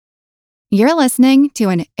You're listening to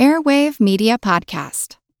an Airwave Media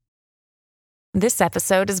Podcast. This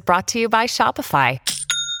episode is brought to you by Shopify.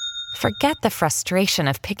 Forget the frustration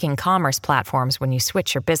of picking commerce platforms when you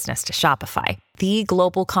switch your business to Shopify, the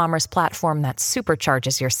global commerce platform that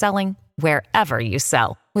supercharges your selling wherever you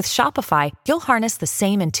sell. With Shopify, you'll harness the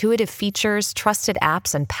same intuitive features, trusted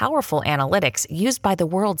apps, and powerful analytics used by the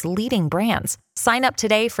world's leading brands. Sign up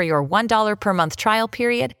today for your $1 per month trial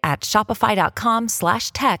period at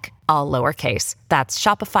shopify.com/tech, all lowercase. That's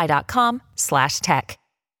shopify.com/tech.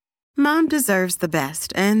 Mom deserves the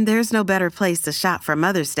best, and there's no better place to shop for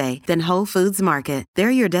Mother's Day than Whole Foods Market. They're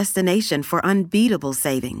your destination for unbeatable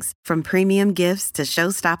savings, from premium gifts to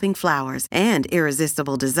show-stopping flowers and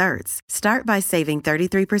irresistible desserts. Start by saving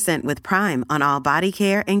 33% with Prime on all body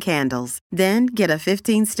care and candles. Then get a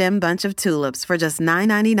 15-stem bunch of tulips for just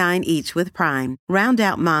 $9.99 each with Prime. Round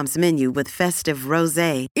out Mom's menu with festive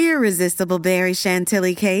rosé, irresistible berry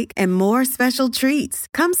chantilly cake, and more special treats.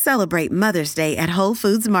 Come celebrate Mother's Day at Whole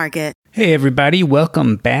Foods Market. Hey everybody,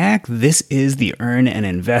 welcome back. This is the Earn and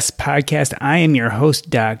Invest podcast. I am your host,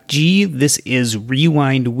 Doc G. This is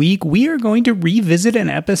Rewind Week. We are going to revisit an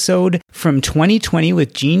episode from 2020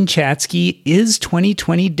 with Jean Chatzky. Is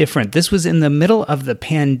 2020 different? This was in the middle of the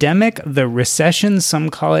pandemic, the recession. Some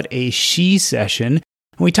call it a she-session.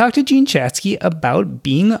 We talked to Jean Chatzky about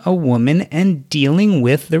being a woman and dealing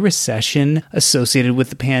with the recession associated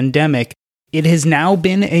with the pandemic. It has now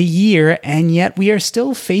been a year, and yet we are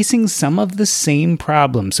still facing some of the same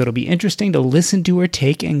problems. So it'll be interesting to listen to her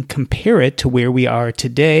take and compare it to where we are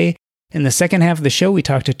today. In the second half of the show, we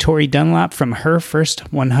talked to Tori Dunlop from Her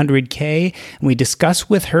First 100K, and we discuss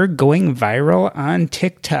with her going viral on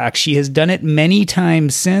TikTok. She has done it many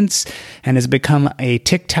times since and has become a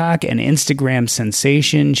TikTok and Instagram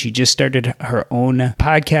sensation. She just started her own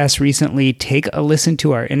podcast recently. Take a listen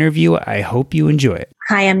to our interview. I hope you enjoy it.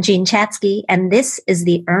 Hi, I'm Jean Chatzky, and this is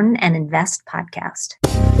the Earn and Invest podcast.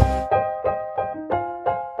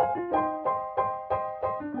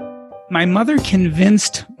 My mother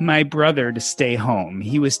convinced my brother to stay home.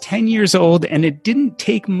 He was 10 years old, and it didn't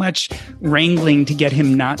take much wrangling to get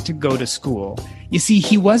him not to go to school. You see,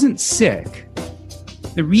 he wasn't sick.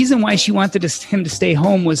 The reason why she wanted him to stay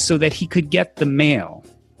home was so that he could get the mail.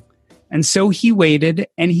 And so he waited,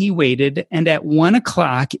 and at 1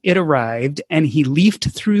 o'clock it arrived, and he leafed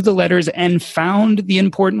through the letters and found the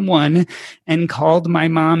important one and called my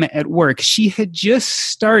mom at work. She had just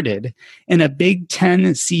started in a Big Ten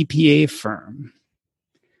CPA firm.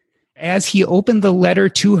 As he opened the letter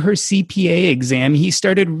to her CPA exam, he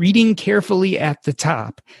started reading carefully at the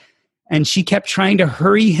top. And she kept trying to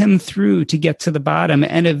hurry him through to get to the bottom.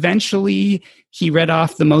 And eventually he read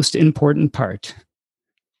off the most important part.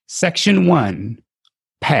 Section 1,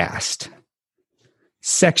 passed.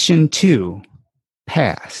 Section 2,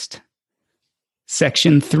 passed.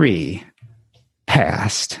 Section 3,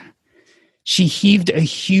 passed. She heaved a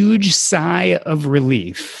huge sigh of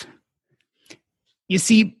relief. You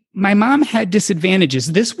see, my mom had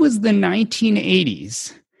disadvantages. This was the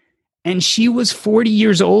 1980s, and she was 40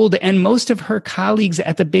 years old, and most of her colleagues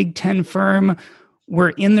at the Big Ten firm were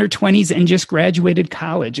in their 20s and just graduated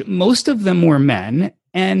college. Most of them were men,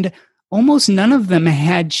 and almost none of them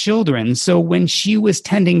had children. So when she was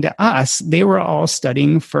tending to us, they were all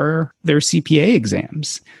studying for their CPA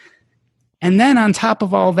exams. And then on top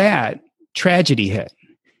of all that, tragedy hit.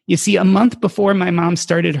 You see, a month before my mom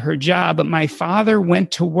started her job, my father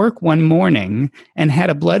went to work one morning and had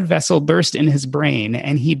a blood vessel burst in his brain,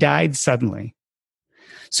 and he died suddenly.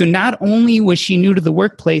 So not only was she new to the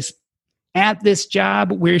workplace, at this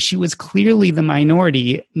job where she was clearly the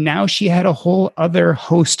minority, now she had a whole other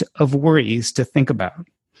host of worries to think about.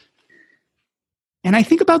 And I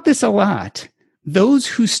think about this a lot. Those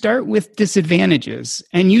who start with disadvantages,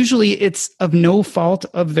 and usually it's of no fault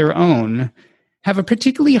of their own, have a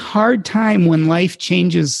particularly hard time when life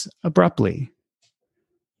changes abruptly.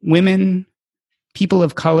 Women, people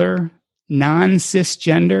of color,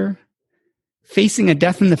 non-cisgender, facing a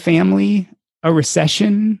death in the family, a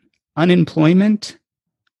recession, unemployment,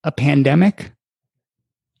 a pandemic.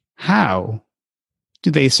 How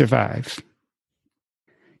do they survive?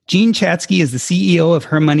 Jean Chatzky is the CEO of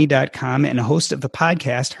HerMoney.com and host of the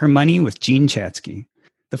podcast Her Money with Jean Chatzky.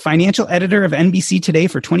 The financial editor of NBC Today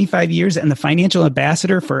for 25 years and the financial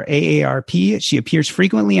ambassador for AARP, she appears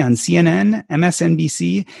frequently on CNN,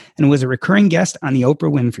 MSNBC, and was a recurring guest on The Oprah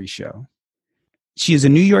Winfrey Show. She is a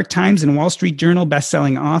New York Times and Wall Street Journal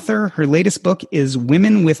bestselling author. Her latest book is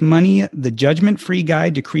Women with Money, The Judgment-Free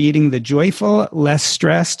Guide to Creating the Joyful, Less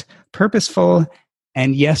Stressed, Purposeful,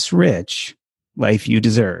 and Yes, Rich Life You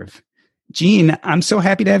Deserve. Jean, I'm so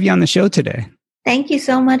happy to have you on the show today. Thank you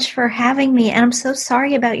so much for having me. And I'm so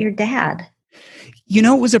sorry about your dad. You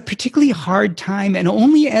know, it was a particularly hard time, and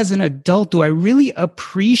only as an adult do I really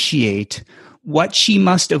appreciate what she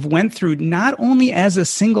must have went through, not only as a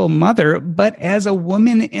single mother, but as a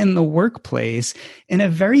woman in the workplace in a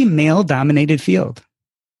very male-dominated field.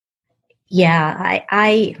 Yeah,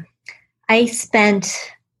 I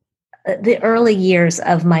spent the early years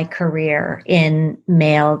of my career in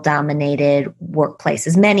male-dominated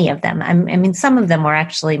workplaces, many of them. I mean, some of them were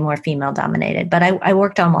actually more female-dominated, but I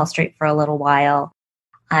worked on Wall Street for a little while.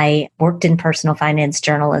 I worked in personal finance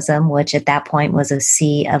journalism, which at that point was a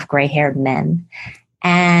sea of gray-haired men.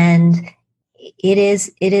 And it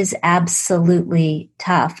is absolutely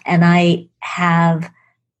tough. And I have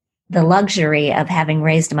the luxury of having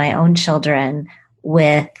raised my own children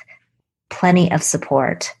with plenty of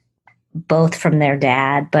support, both from their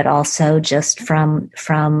dad, but also just from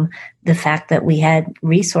the fact that we had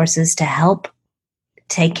resources to help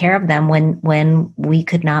take care of them when we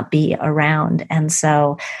could not be around. And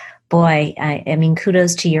so, boy, I mean,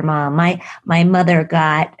 kudos to your mom. My mother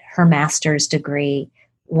got her master's degree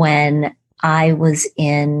when I was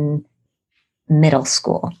in middle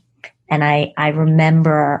school. And I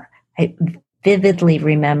vividly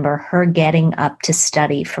remember her getting up to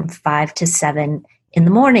study from 5 to 7 in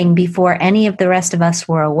the morning before any of the rest of us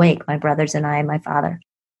were awake, my brothers and I and my father,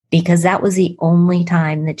 because that was the only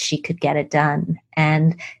time that she could get it done.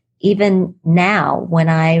 And even now, when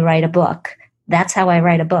I write a book, that's how I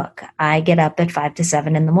write a book. I get up at 5 to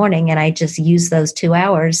 7 in the morning, and I just use those 2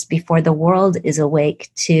 hours before the world is awake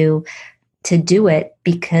to do it,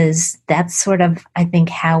 because that's sort of, I think,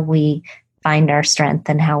 how we find our strength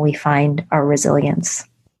and how we find our resilience.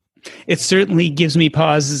 It certainly gives me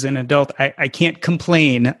pause as an adult. I can't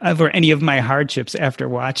complain over any of my hardships after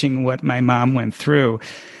watching what my mom went through.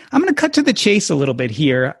 I'm going to cut to the chase a little bit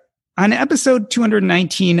here. On episode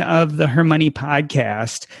 219 of the Her Money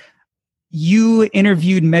podcast, you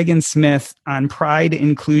interviewed Megan Smith on pride,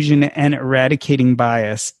 inclusion, and eradicating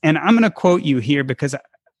bias. And I'm going to quote you here because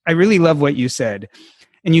I really love what you said.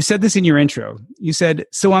 And you said this in your intro. You said,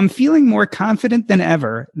 "So I'm feeling more confident than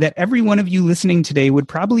ever that every one of you listening today would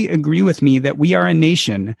probably agree with me that we are a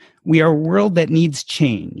nation, we are a world that needs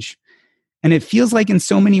change. And it feels like in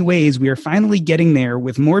so many ways we are finally getting there,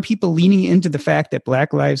 with more people leaning into the fact that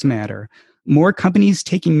Black lives matter, more companies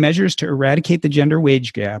taking measures to eradicate the gender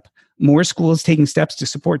wage gap, more schools taking steps to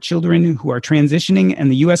support children who are transitioning,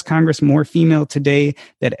 and the U.S. Congress more female today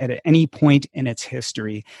than at any point in its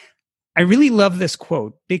history." I really love this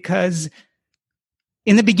quote because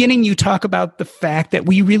in the beginning you talk about the fact that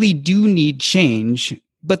we really do need change,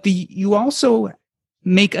 but you also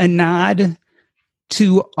make a nod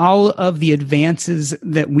to all of the advances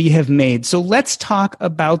that we have made. So let's talk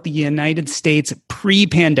about the United States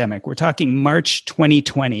pre-pandemic. We're talking March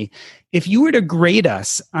 2020. If you were to grade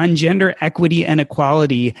us on gender equity and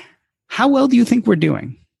equality, how well do you think we're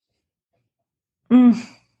doing?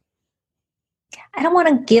 I don't want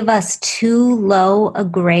to give us too low a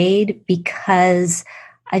grade because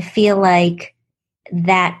I feel like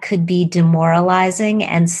that could be demoralizing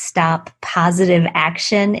and stop positive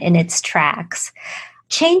action in its tracks.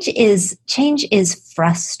 Change is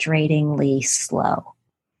frustratingly slow,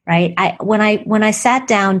 right? When I sat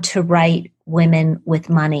down to write Women with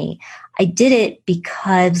Money, I did it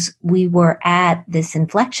because we were at this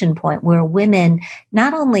inflection point where women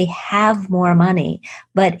not only have more money,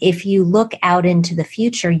 but if you look out into the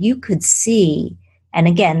future, you could see, and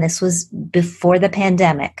again, this was before the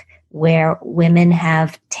pandemic, where women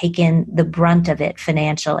have taken the brunt of it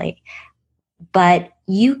financially. But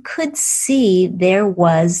you could see there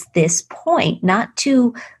was this point, not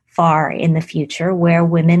too far in the future, where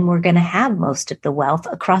women were going to have most of the wealth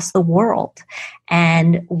across the world,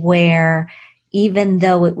 and where even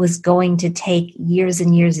though it was going to take years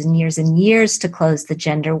and years and years and years to close the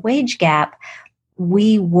gender wage gap,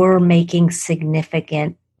 we were making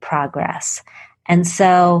significant progress. And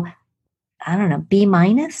so, I don't know, B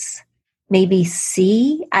minus, maybe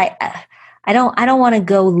C. I don't want to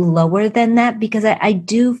go lower than that because I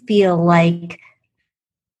do feel like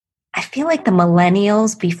the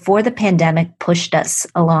millennials before the pandemic pushed us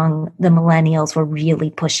along. The millennials were really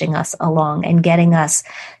pushing us along and getting us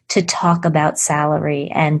to talk about salary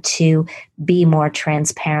and to be more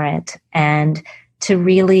transparent and to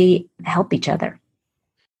really help each other.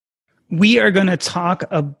 We are going to talk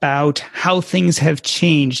about how things have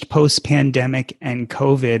changed post-pandemic and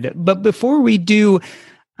COVID. But before we do,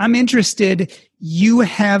 I'm interested, you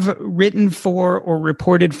have written for or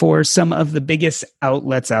reported for some of the biggest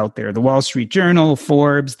outlets out there, the Wall Street Journal,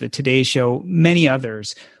 Forbes, the Today Show, many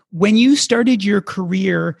others. When you started your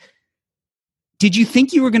career, Did you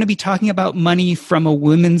think you were going to be talking about money from a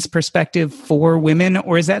woman's perspective for women,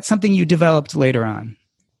 or is that something you developed later on?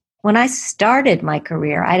 When I started my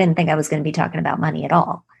career, I didn't think I was going to be talking about money at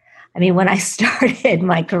all. I mean, when I started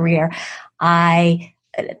my career, I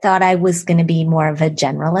thought I was going to be more of a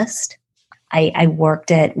generalist. I worked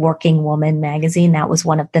at Working Woman magazine. That was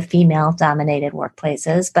one of the female-dominated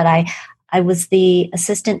workplaces. But I was the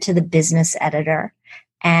assistant to the business editor.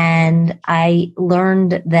 And I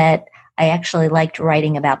learned that I actually liked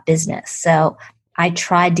writing about business. So I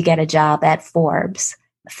tried to get a job at Forbes,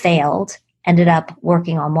 failed, ended up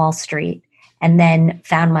working on Wall Street, and then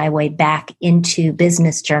found my way back into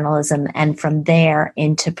business journalism and from there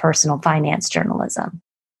into personal finance journalism.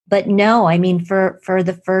 But no, I mean, for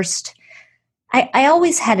the first, I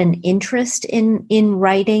always had an interest in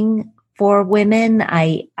writing for women.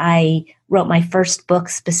 I wrote my first book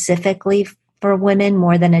specifically for women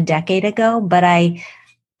more than a decade ago, but I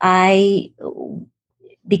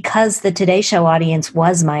because the Today Show audience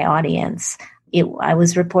was my audience, I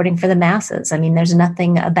was reporting for the masses. I mean, there's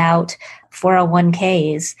nothing about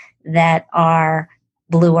 401ks that are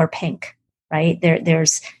blue or pink, right? There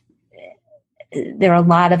are a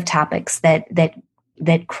lot of topics that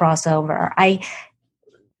cross over. I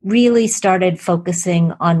really started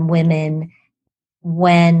focusing on women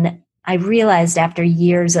when I realized after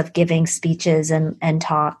years of giving speeches and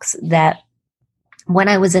talks that when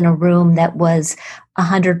I was in a room that was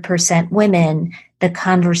 100% women, the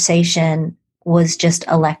conversation was just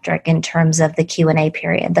electric in terms of the Q&A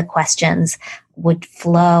period. The questions would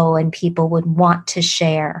flow and people would want to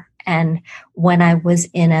share. And when I was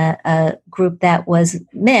in a group that was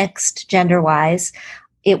mixed gender-wise,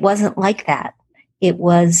 it wasn't like that. It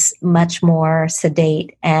was much more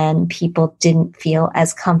sedate and people didn't feel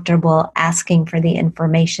as comfortable asking for the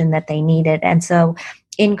information that they needed. And so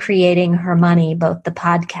in creating Her Money, both the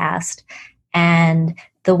podcast and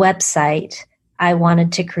the website, I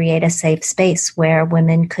wanted to create a safe space where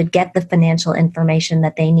women could get the financial information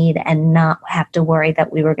that they need and not have to worry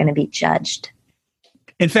that we were going to be judged.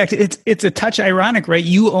 In fact, it's a touch ironic, right?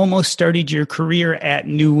 You almost started your career at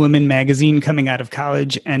New Woman magazine coming out of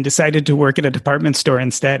college and decided to work at a department store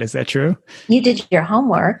instead. Is that true? You did your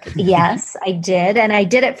homework. Yes, I did. And I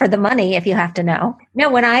did it for the money, if you have to know.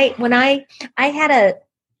 No, when I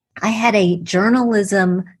had a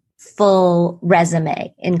journalism full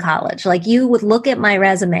resume in college. Like you would look at my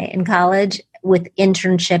resume in college with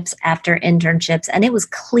internships after internships, and it was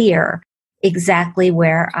clear exactly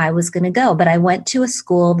where I was going to go. But I went to a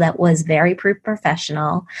school that was very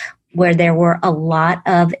professional, where there were a lot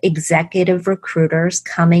of executive recruiters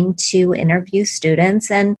coming to interview students.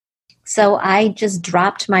 And so I just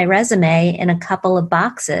dropped my resume in a couple of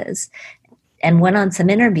boxes and went on some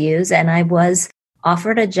interviews, and I was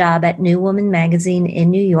offered a job at New Woman magazine in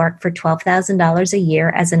New York for $12,000 a year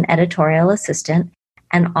as an editorial assistant,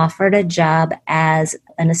 and offered a job as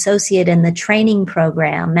an associate in the training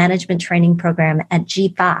program, management training program at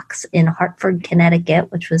G. Fox in Hartford,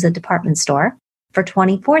 Connecticut, which was a department store, for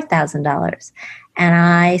 $24,000. And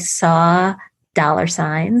I saw dollar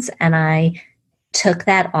signs and I took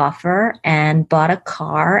that offer and bought a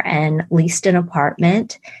car and leased an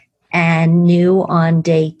apartment and knew on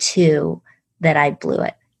day 2 that I blew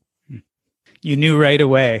it. You knew right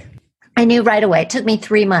away. I knew right away. It took me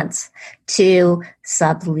 3 months to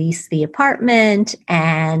sublease the apartment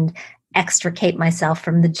and extricate myself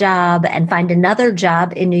from the job and find another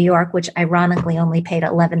job in New York, which ironically only paid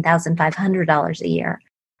 $11,500 a year.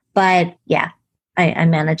 But yeah, I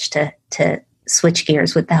managed to switch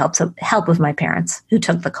gears with the help of my parents who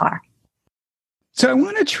took the car. So I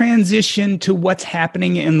want to transition to what's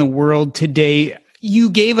happening in the world today.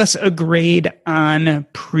 You gave us a grade on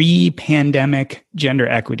pre-pandemic gender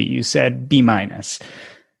equity. You said B-.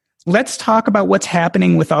 Let's talk about what's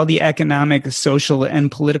happening with all the economic, social,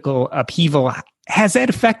 and political upheaval. Has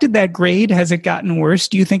that affected that grade? Has it gotten worse,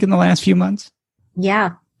 do you think, in the last few months?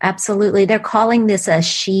 Yeah, absolutely. They're calling this a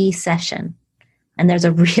she session. And there's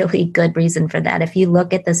a really good reason for that. If you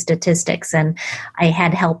look at the statistics, and I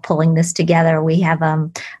had help pulling this together, we have,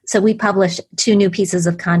 so we publish 2 new pieces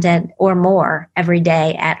of content or more every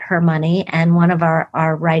day at Her Money. And one of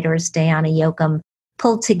our writers, Diana Yoakum,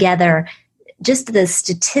 pulled together just the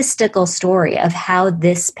statistical story of how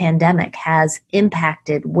this pandemic has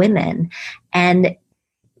impacted women. And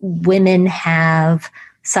women have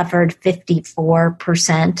suffered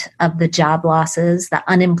 54% of the job losses. The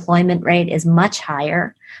unemployment rate is much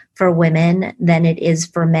higher for women than it is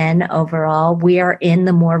for men overall. We are in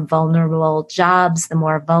the more vulnerable jobs, the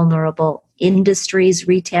more vulnerable industries,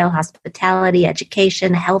 retail, hospitality,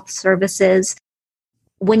 education, health services.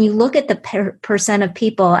 When you look at the percent of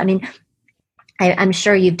people, I mean, I'm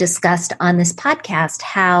sure you've discussed on this podcast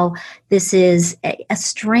how this is a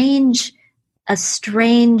strange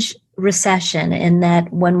recession, in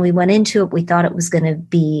that when we went into it, we thought it was going to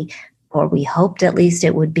be, or we hoped at least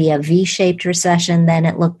it would be, a V-shaped recession. Then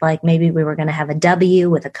it looked like maybe we were going to have a W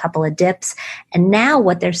with a couple of dips. And now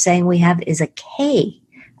what they're saying we have is a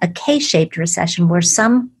K-shaped recession, where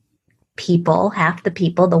some people, half the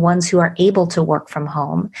people, the ones who are able to work from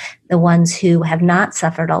home, the ones who have not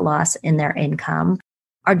suffered a loss in their income,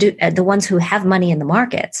 the ones who have money in the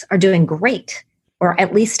markets are doing great, or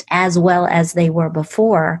at least as well as they were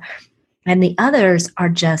before. And the others are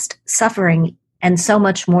just suffering, and so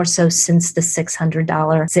much more so since the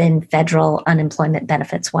 $600 in federal unemployment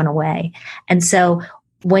benefits went away. And so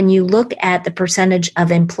when you look at the percentage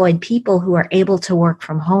of employed people who are able to work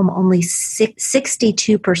from home, only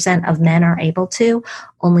 62% of men are able to,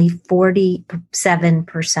 only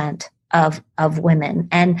 47% of women.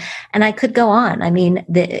 And I could go on. I mean,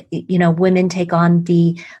 women take on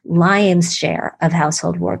the lion's share of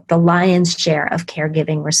household work, the lion's share of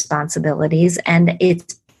caregiving responsibilities, and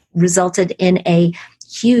it's resulted in a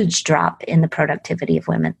huge drop in the productivity of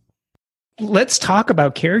women. Let's talk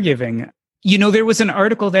about caregiving. There was an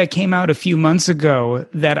article that came out a few months ago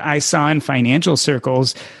that I saw in financial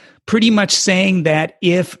circles, pretty much saying that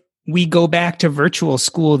if we go back to virtual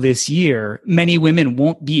school this year, many women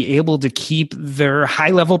won't be able to keep their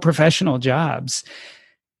high-level professional jobs.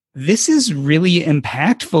 This is really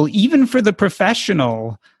impactful, even for the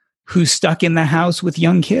professional who's stuck in the house with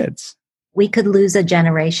young kids. We could lose a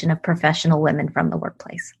generation of professional women from the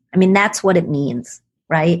workplace. I mean, that's what it means,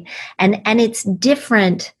 right? And it's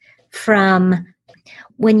different from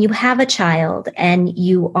when you have a child and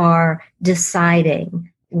you are deciding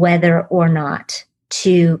whether or not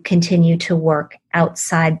to continue to work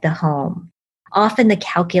outside the home. Often the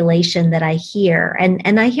calculation that I hear,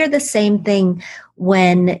 and I hear the same thing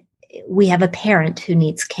when we have a parent who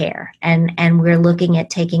needs care, and we're looking at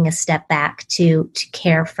taking a step back to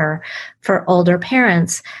care for older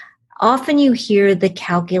parents. Often you hear the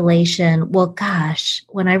calculation, well, gosh,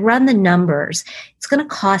 when I run the numbers, it's going to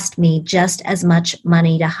cost me just as much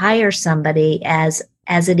money to hire somebody as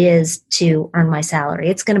it is to earn my salary.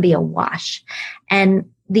 It's going to be a wash. And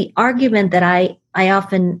the argument that I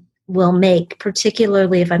often will make,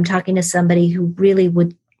 particularly if I'm talking to somebody who really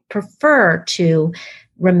would prefer to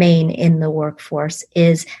remain in the workforce,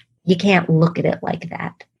 is you can't look at it like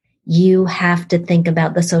that. You have to think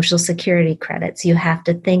about the Social Security credits. You have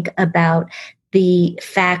to think about the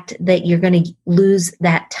fact that you're going to lose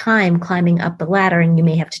that time climbing up the ladder, and you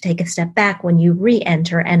may have to take a step back when you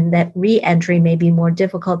re-enter, and that re-entry may be more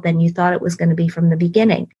difficult than you thought it was going to be from the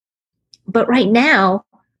beginning. But right now,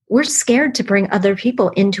 we're scared to bring other people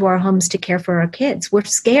into our homes to care for our kids. We're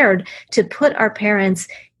scared to put our parents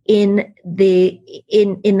in the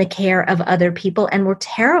care of other people, and we're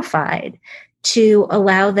terrified to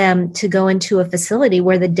allow them to go into a facility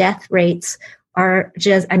where the death rates are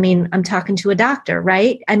just, I'm talking to a doctor,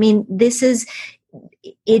 right? It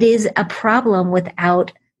is a problem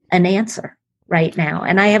without an answer right now.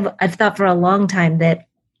 And I've thought for a long time that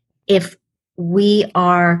if we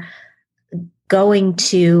are going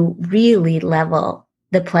to really level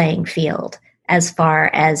the playing field as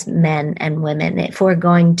far as men and women, if we're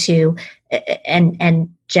going to,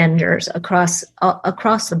 and genders across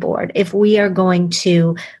the board, if we are going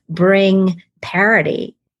to bring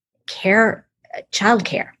parity,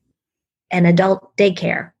 childcare and adult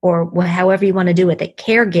daycare, or however you want to do it,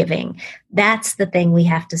 caregiving, that's the thing we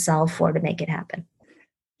have to solve for to make it happen.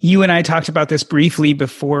 You and I talked about this briefly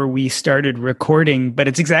before we started recording, but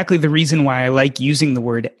it's exactly the reason why I like using the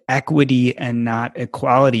word equity and not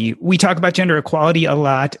equality. We talk about gender equality a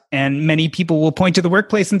lot, and many people will point to the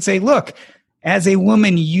workplace and say, look, as a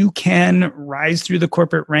woman, you can rise through the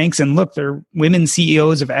corporate ranks, and look, there are women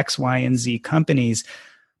CEOs of X, Y, and Z companies.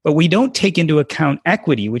 But we don't take into account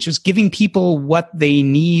equity, which is giving people what they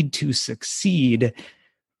need to succeed.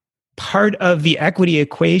 Part of the equity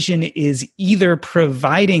equation is either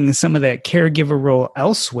providing some of that caregiver role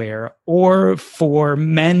elsewhere, or for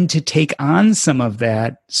men to take on some of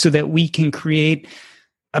that so that we can create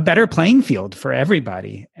a better playing field for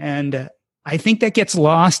everybody. And I think that gets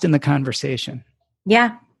lost in the conversation.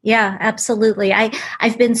 Yeah, absolutely.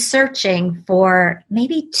 I've been searching for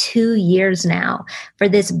maybe 2 years now for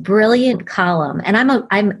this brilliant column, and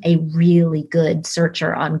I'm a really good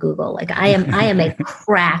searcher on Google. Like I am a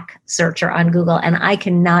crack searcher on Google, and I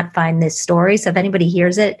cannot find this story. So if anybody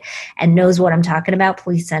hears it and knows what I'm talking about,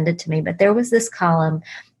 please send it to me. But there was this column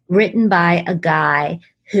written by a guy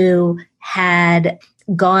who had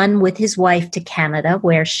gone with his wife to Canada,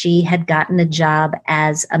 where she had gotten a job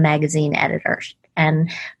as a magazine editor.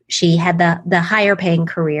 And she had the higher paying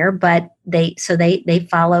career, but they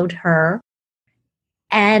followed her.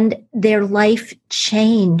 And their life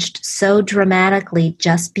changed so dramatically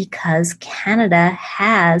just because Canada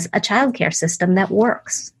has a childcare system that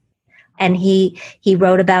works. And he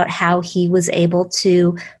wrote about how he was able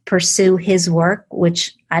to pursue his work,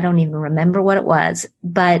 which I don't even remember what it was.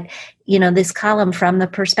 But, this column from the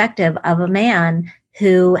perspective of a man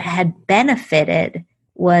who had benefited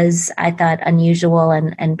was, I thought, unusual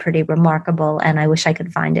and pretty remarkable. And I wish I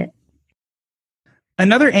could find it.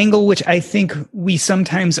 Another angle which I think we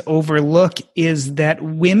sometimes overlook is that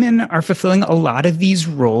women are fulfilling a lot of these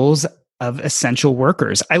roles of essential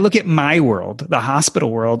workers. I look at my world, the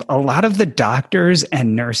hospital world. A lot of the doctors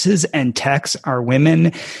and nurses and techs are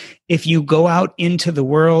women. If you go out into the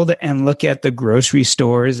world and look at the grocery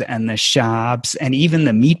stores and the shops and even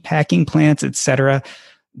the meat packing plants, et cetera,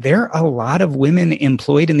 there are a lot of women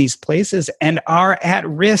employed in these places and are at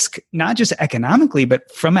risk, not just economically, but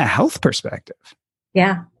from a health perspective.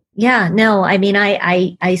 Yeah. Yeah. No, I mean,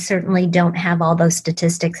 I certainly don't have all those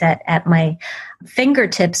statistics at my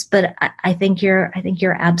fingertips, but I think you're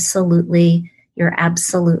absolutely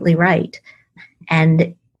right.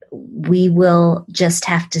 And we will just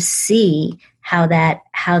have to see how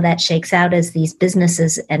that shakes out as these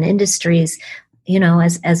businesses and industries,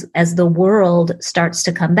 as the world starts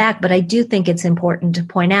to come back. But I do think it's important to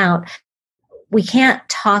point out, we can't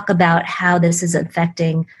talk about how this is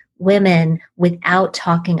affecting women without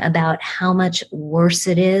talking about how much worse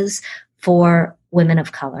it is for women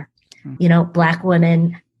of color. Black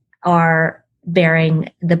women are bearing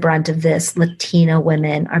the brunt of this. Latino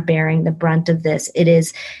women are bearing the brunt of this. It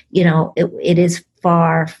is, it is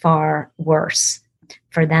far, far worse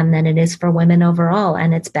for them than it is for women overall.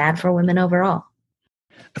 And it's bad for women overall.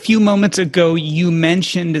 A few moments ago, you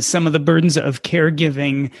mentioned some of the burdens of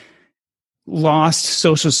caregiving, lost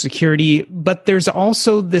Social Security, but there's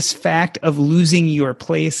also this fact of losing your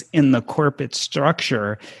place in the corporate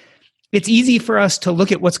structure. It's easy for us to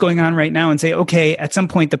look at what's going on right now and say, okay, at some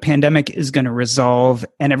point the pandemic is going to resolve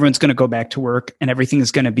and everyone's going to go back to work and everything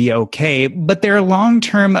is going to be okay. But there are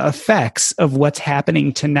long-term effects of what's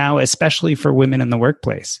happening to now, especially for women in the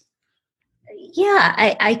workplace.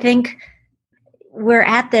 Yeah, I think we're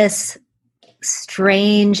at this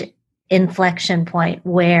strange inflection point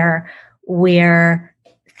where we're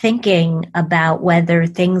thinking about whether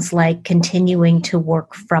things like continuing to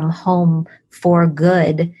work from home for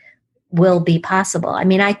good will be possible. I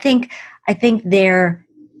mean, I think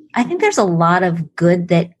there's a lot of good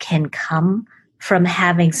that can come from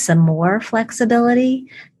having some more flexibility.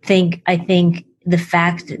 I think the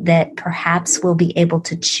fact that perhaps we'll be able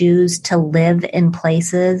to choose to live in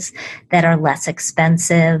places that are less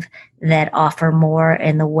expensive, that offer more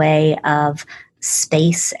in the way of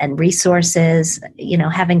space and resources.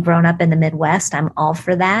 Having grown up in the Midwest, I'm all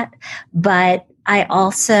for that. But I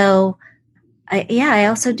also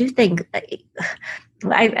do think,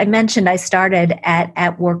 I mentioned I started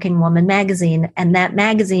at Working Woman magazine, and that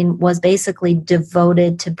magazine was basically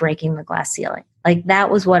devoted to breaking the glass ceiling. Like, that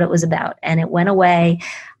was what it was about. And it went away,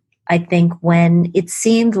 I think, when it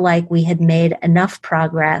seemed like we had made enough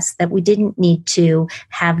progress that we didn't need to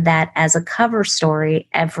have that as a cover story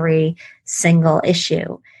every single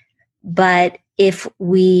issue. But if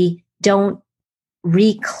we don't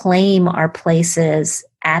reclaim our places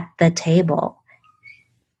at the table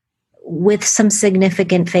with some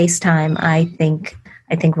significant face time, I think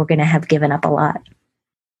we're going to have given up a lot.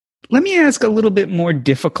 Let me ask a little bit more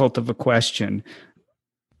difficult of a question.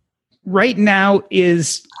 Right now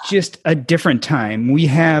is just a different time. We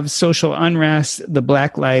have social unrest. The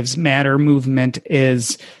Black Lives Matter movement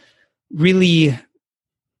is really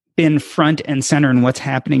been front and center in what's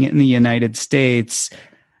happening in the United States.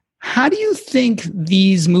 How do you think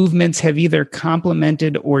these movements have either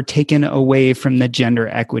complemented or taken away from the gender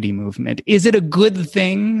equity movement? Is it a good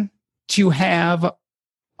thing to have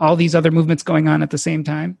all these other movements going on at the same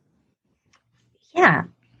time? Yeah,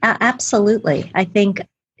 absolutely. I think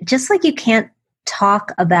just like you can't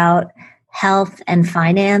talk about health and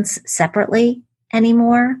finance separately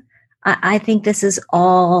anymore, I think this is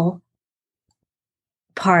all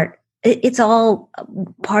it's all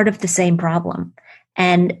part of the same problem.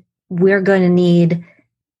 And we're going to need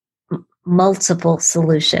multiple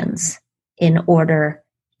solutions in order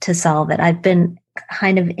to solve it. I've been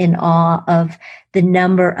kind of in awe of the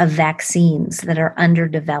number of vaccines that are under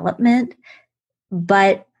development,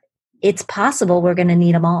 but it's possible we're going to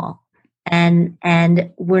need them all. And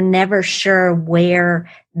we're never sure where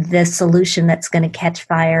the solution that's going to catch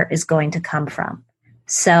fire is going to come from.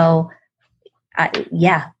 So, I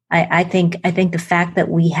think the fact that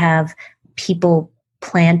we have people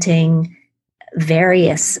planting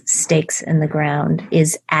various stakes in the ground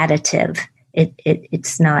is additive.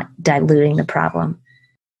 It's not diluting the problem.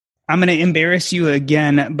 I'm going to embarrass you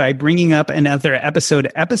again by bringing up another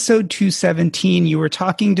episode. Episode 217, you were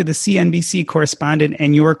talking to the CNBC correspondent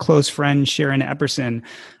and your close friend, Sharon Epperson,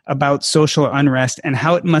 about social unrest and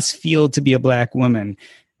how it must feel to be a Black woman.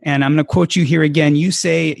 And I'm going to quote you here again. You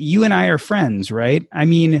say, you and I are friends, right? I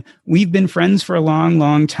mean, we've been friends for a long,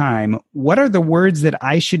 long time. What are the words that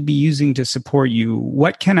I should be using to support you?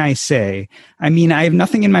 What can I say? I mean, I have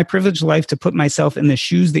nothing in my privileged life to put myself in the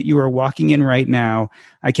shoes that you are walking in right now.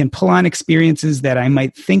 I can pull on experiences that I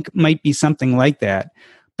might think might be something like that,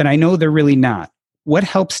 but I know they're really not. What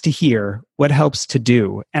helps to hear? What helps to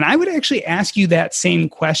do? And I would actually ask you that same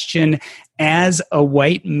question as a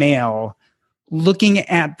white male, looking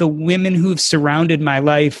at the women who've surrounded my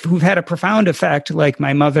life, who've had a profound effect, like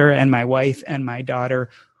my mother and my wife and my daughter.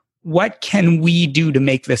 What can we do to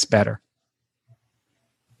make this better?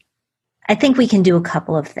 I think we can do a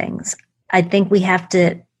couple of things. I think we have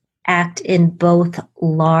to act in both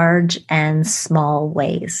large and small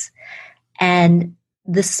ways. And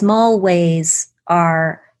the small ways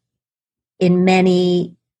are, in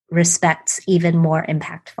many respects, even more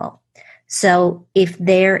impactful. So if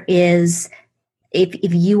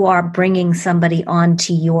you are bringing somebody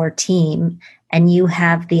onto your team and you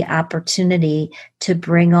have the opportunity to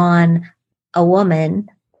bring on a woman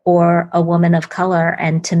or a woman of color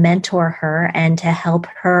and to mentor her and to help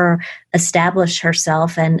her establish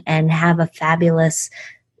herself and have a fabulous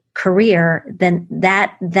career, then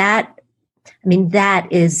that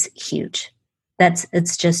is huge.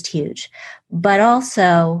 It's just huge. But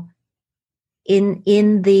also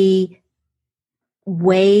in the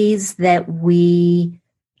ways that we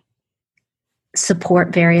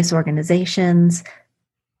support various organizations,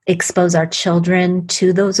 expose our children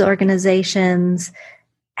to those organizations,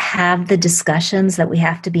 have the discussions that we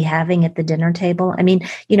have to be having at the dinner table. I mean,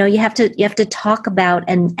 you have to talk about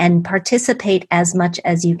and participate as much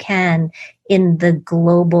as you can in the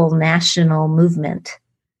global national movement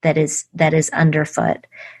that is underfoot.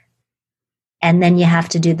 And then you have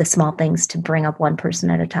to do the small things to bring up one person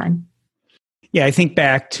at a time. Yeah, I think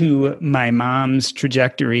back to my mom's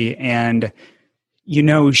trajectory, and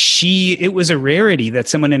it was a rarity that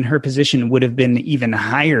someone in her position would have been even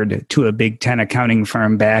hired to a Big 10 accounting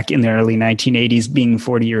firm back in the early 1980s, being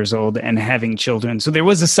 40 years old and having children. So there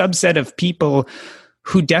was a subset of people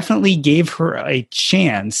who definitely gave her a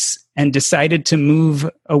chance and decided to move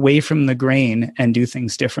away from the grain and do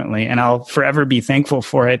things differently. And I'll forever be thankful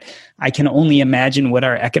for it. I can only imagine what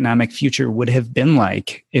our economic future would have been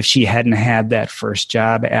like if she hadn't had that first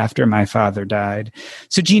job after my father died.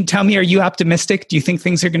 So Jean, tell me, are you optimistic? Do you think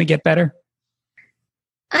things are going to get better?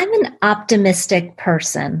 I'm an optimistic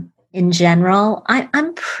person in general.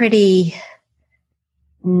 I'm pretty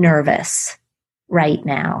nervous right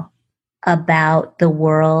now about the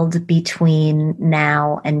world between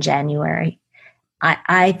now and January.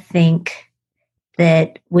 I think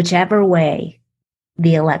that whichever way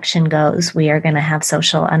the election goes, we are going to have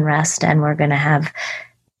social unrest and we're going to have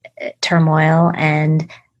turmoil. And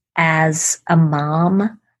as a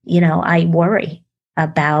mom, I worry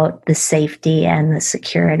about the safety and the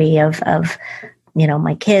security of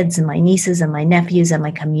my kids and my nieces and my nephews and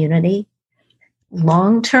my community.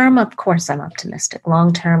 Long term, of course, I'm optimistic.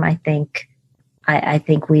 Long term, I think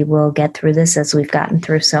we will get through this as we've gotten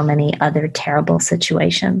through so many other terrible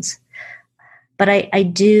situations. But I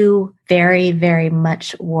do very, very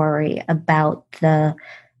much worry about the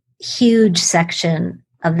huge section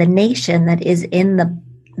of the nation that is in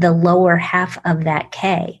the lower half of that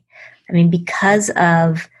K. I mean, because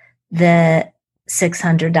of the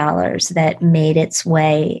 $600 that made its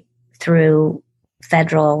way through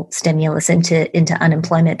federal stimulus into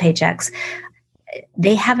unemployment paychecks,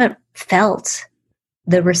 they haven't felt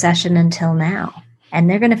the recession until now, and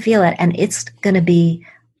they're going to feel it, and it's going to be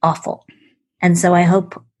awful. And so I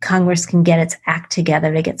hope Congress can get its act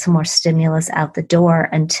together to get some more stimulus out the door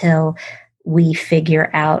until we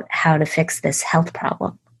figure out how to fix this health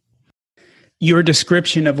problem. Your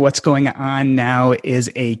description of what's going on now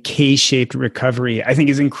is a K-shaped recovery, I think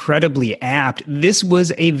is incredibly apt. This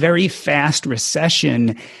was a very fast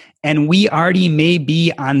recession, and we already may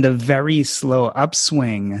be on the very slow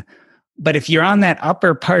upswing. But if you're on that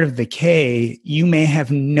upper part of the K, you may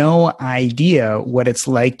have no idea what it's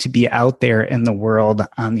like to be out there in the world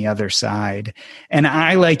on the other side. And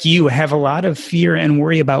I, like you, have a lot of fear and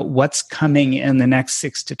worry about what's coming in the next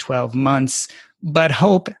 6 to 12 months, but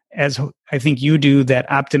hope, as I think you do, that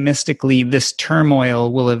optimistically this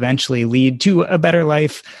turmoil will eventually lead to a better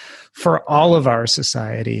life for all of our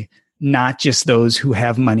society, not just those who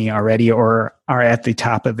have money already or are at the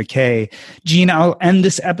top of the K. Jean, I'll end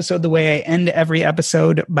this episode the way I end every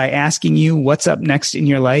episode by asking you what's up next in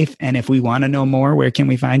your life. And if we want to know more, where can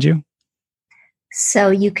we find you? So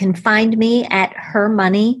you can find me at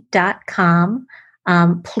hermoney.com.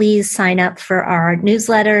 Please sign up for our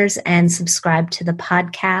newsletters and subscribe to the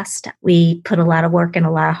podcast. We put a lot of work and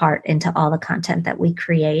a lot of heart into all the content that we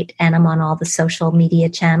create, and I'm on all the social media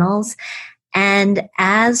channels. And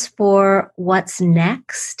as for what's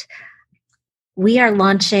next, we are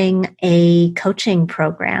launching a coaching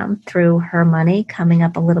program through Her Money coming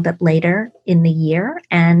up a little bit later in the year,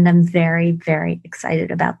 and I'm very, very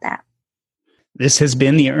excited about that. This has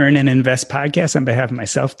been the Earn and Invest podcast. On behalf of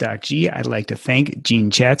myself, Doc G, I'd like to thank Jean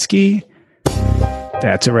Chatzky.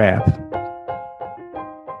 That's a wrap.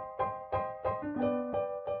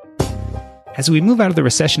 As we move out of the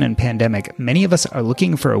recession and pandemic, many of us are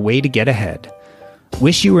looking for a way to get ahead.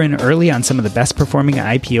 Wish you were in early on some of the best performing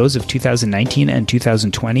IPOs of 2019 and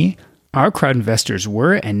 2020? Our Crowd investors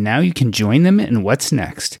were, and now you can join them in what's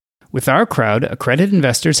next. With Our Crowd, accredited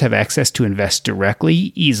investors have access to invest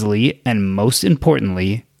directly, easily, and most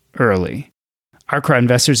importantly, early. Our Crowd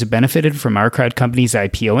investors have benefited from Our Crowd companies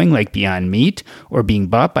IPOing like Beyond Meat or being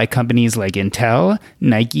bought by companies like Intel,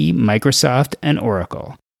 Nike, Microsoft, and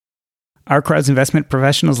Oracle. Our Crowd's investment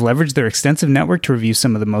professionals leverage their extensive network to review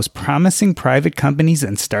some of the most promising private companies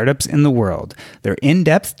and startups in the world. Their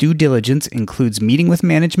in-depth due diligence includes meeting with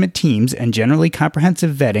management teams and generally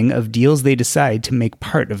comprehensive vetting of deals they decide to make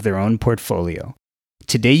part of their own portfolio.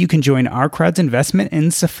 Today you can join Our Crowd's investment in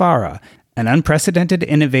Safara, an unprecedented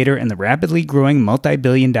innovator in the rapidly growing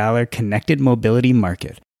multi-billion-dollar connected mobility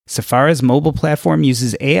market. Safara's mobile platform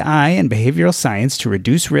uses AI and behavioral science to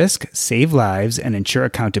reduce risk, save lives, and ensure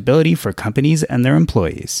accountability for companies and their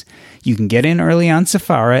employees. You can get in early on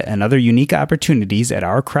Safara and other unique opportunities at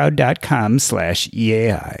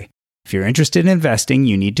ourcrowd.com/EAI. If you're interested in investing,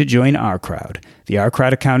 you need to join Our Crowd. The Our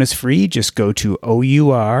Crowd account is free. Just go to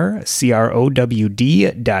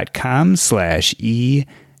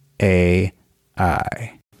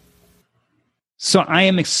ourcrowd.com/EAI. So I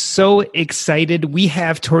am so excited. We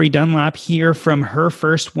have Tori Dunlop here from Her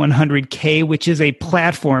First 100K, which is a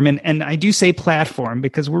platform. And I do say platform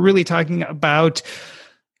because we're really talking about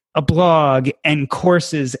a blog and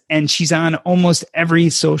courses, and she's on almost every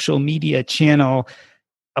social media channel.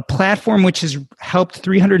 A platform which has helped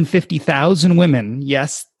 350,000 women,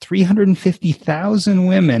 yes, 350,000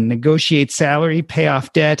 women negotiate salary, pay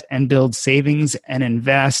off debt, and build savings and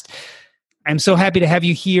invest. I'm so happy to have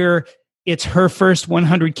you here. It's Her First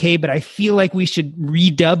 100K, but I feel like we should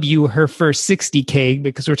redub you Her First 60K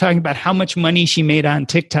because we're talking about how much money she made on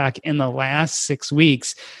TikTok in the last 6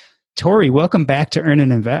 weeks. Tori, welcome back to Earn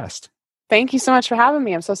and Invest. Thank you so much for having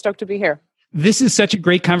me. I'm so stoked to be here. This is such a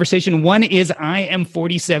great conversation. One is I am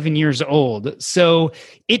 47 years old, so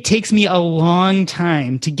it takes me a long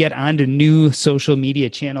time to get onto new social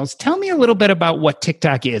media channels. Tell me a little bit about what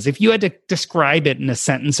TikTok is. If you had to describe it in a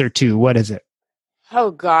sentence or two, what is it?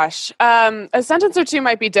 Oh gosh, a sentence or two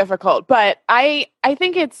might be difficult, but I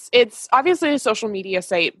think it's obviously a social media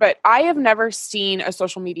site, but I have never seen a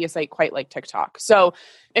social media site quite like TikTok. So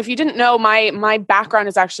if you didn't know, my background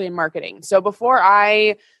is actually in marketing. So before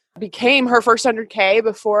I became Her First 100K,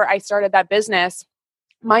 before I started that business,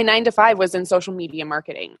 my 9-to-5 was in social media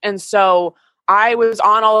marketing. And so I was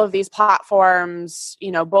on all of these platforms,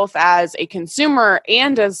 both as a consumer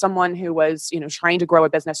and as someone who was, trying to grow a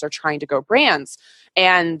business or trying to grow brands.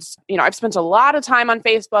 And, I've spent a lot of time on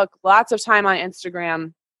Facebook, lots of time on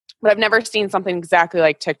Instagram, but I've never seen something exactly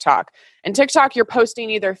like TikTok. And TikTok, you're posting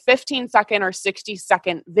either 15-second or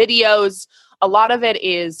 60-second videos. A lot of it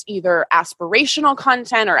is either aspirational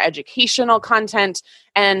content or educational content.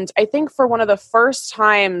 And I think for one of the first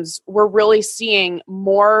times, we're really seeing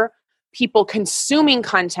more people consuming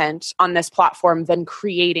content on this platform than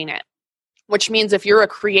creating it, which means if you're a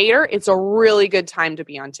creator, it's a really good time to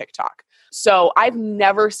be on TikTok. So I've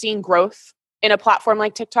never seen growth in a platform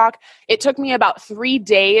like TikTok. It took me about 3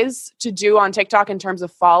 days to do on TikTok in terms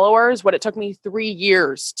of followers, what it took me 3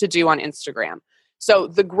 years to do on Instagram. So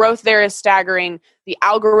the growth there is staggering. The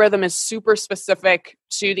algorithm is super specific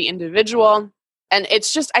to the individual. And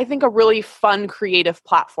it's just, I think, a really fun, creative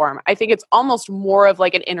platform. I think it's almost more of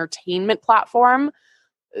like an entertainment platform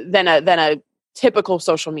than a typical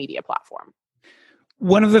social media platform.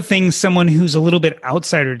 One of the things someone who's a little bit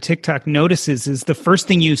outsider to TikTok notices is the first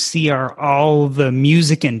thing you see are all the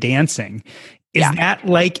music and dancing. Is that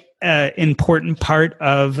like an important part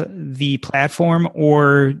of the platform,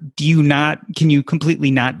 or can you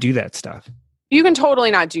completely not do that stuff? You can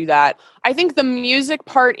totally not do that. I think the music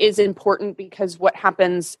part is important because what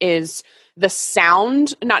happens is the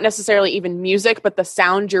sound, not necessarily even music, but the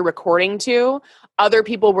sound you're recording to, other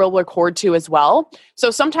people will record to as well.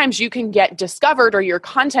 So sometimes you can get discovered or your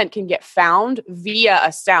content can get found via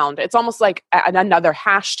a sound. It's almost like another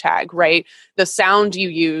hashtag, right? The sound you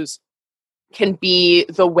use can be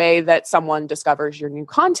the way that someone discovers your new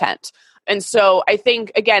content. And so I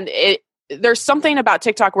think, again, there's something about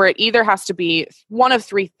TikTok where it either has to be one of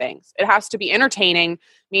three things. It has to be entertaining,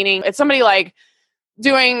 meaning it's somebody like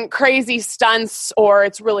doing crazy stunts, or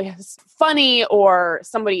it's really funny, or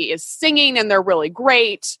somebody is singing and they're really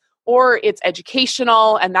great, or it's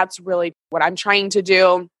educational, and that's really what I'm trying to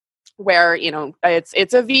do, where,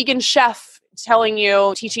 it's a vegan chef teaching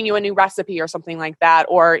you a new recipe or something like that,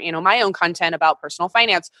 or, my own content about personal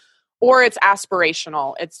finance. Or it's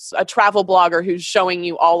aspirational. It's a travel blogger who's showing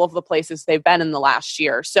you all of the places they've been in the last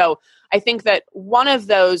year. So I think that one of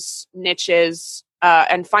those niches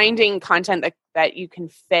and finding content that you can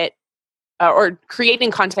fit or creating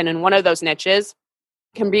content in one of those niches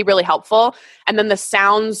can be really helpful. And then the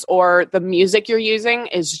sounds or the music you're using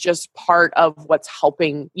is just part of what's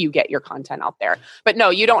helping you get your content out there. But no,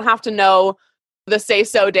 you don't have to know the Say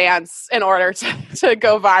So dance in order to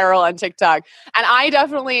go viral on TikTok. And I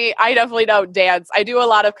definitely don't dance. I do a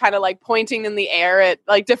lot of kind of like pointing in the air at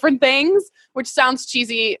like different things, which sounds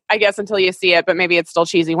cheesy, I guess, until you see it, but maybe it's still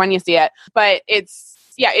cheesy when you see it. But it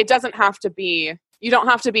doesn't have to be, you don't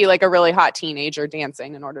have to be like a really hot teenager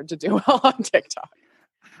dancing in order to do well on TikTok.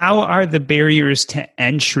 How are the barriers to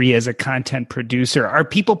entry as a content producer? Are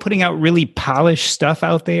people putting out really polished stuff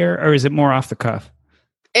out there, or is it more off the cuff?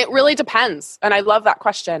 It really depends. And I love that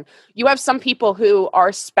question. You have some people who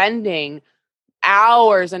are spending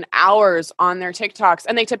hours and hours on their TikToks,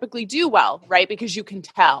 and they typically do well, right? Because you can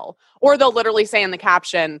tell. Or they'll literally say in the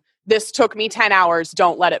caption, "This took me 10 hours,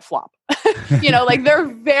 don't let it flop." Like they're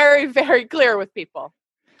very, very clear with people.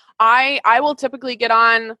 I will typically get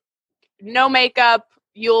on, no makeup.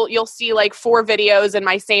 You'll see like 4 videos in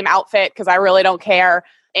my same outfit because I really don't care.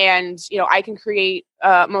 And, I can create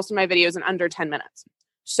most of my videos in under 10 minutes.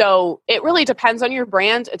 So it really depends on your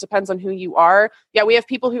brand. It depends on who you are. Yeah, we have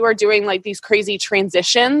people who are doing like these crazy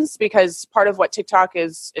transitions, because part of what TikTok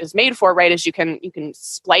is made for, right, is you can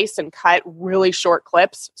splice and cut really short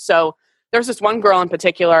clips. So there's this one girl in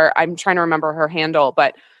particular, I'm trying to remember her handle,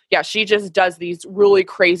 but yeah, she just does these really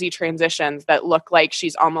crazy transitions that look like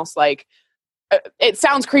she's almost like, it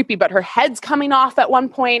sounds creepy, but her head's coming off at one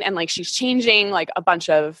point, and like she's changing like a bunch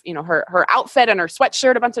of, her outfit and her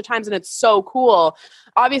sweatshirt a bunch of times, and it's so cool.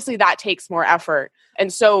 Obviously that takes more effort.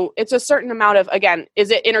 And so it's a certain amount of, again,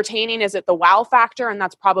 is it entertaining? Is it the wow factor? And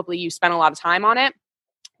that's probably you spend a lot of time on it.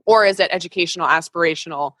 Or is it educational,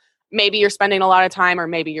 aspirational? Maybe you're spending a lot of time, or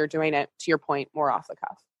maybe you're doing it, to your point, more off the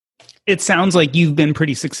cuff. It sounds like you've been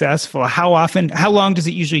pretty successful. How long does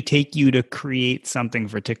it usually take you to create something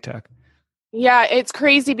for TikTok? Yeah, it's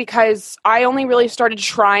crazy because I only really started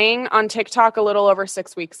trying on TikTok a little over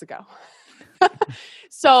 6 weeks ago.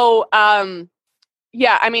 So, I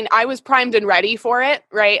was primed and ready for it,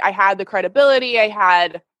 right? I had the credibility, I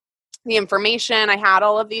had the information, I had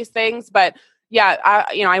all of these things. But yeah,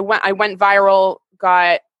 I went viral,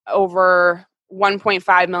 got over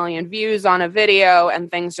 1.5 million views on a video,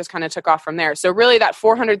 and things just kind of took off from there. So really that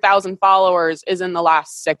 400,000 followers is in the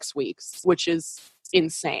last 6 weeks, which is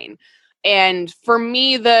insane. And for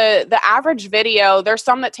me, the average video, there's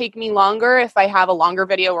some that take me longer if I have a longer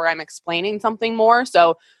video where I'm explaining something more.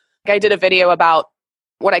 So I did a video about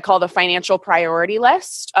what I call the financial priority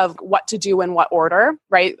list of what to do in what order,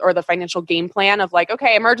 right? Or the financial game plan of like,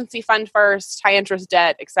 okay, emergency fund first, high interest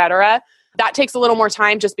debt, etc. That takes a little more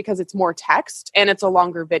time just because it's more text and it's a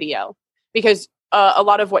longer video. Because a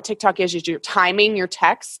lot of what TikTok is you're timing your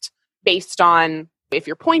text based on if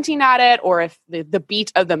you're pointing at it or if the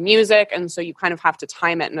beat of the music. And so you kind of have to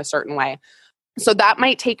time it in a certain way. So that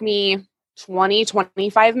might take me 20,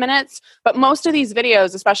 25 minutes. But most of these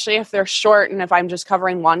videos, especially if they're short and if I'm just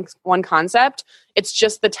covering one concept, it's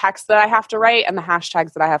just the text that I have to write and the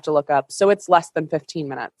hashtags that I have to look up. So it's less than 15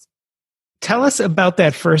 minutes. Tell us about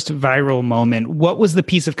that first viral moment. What was the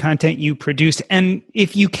piece of content you produced? And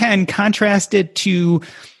if you can, contrast it to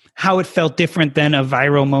how it felt different than a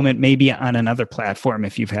viral moment maybe on another platform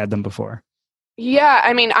if you've had them before. Yeah,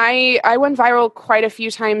 I mean, I went viral quite a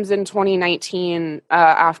few times in 2019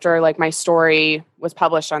 after like my story was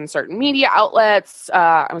published on certain media outlets.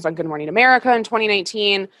 I was on Good Morning America in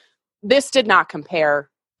 2019. This did not compare.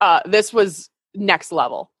 This was next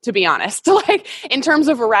level, to be honest. Like in terms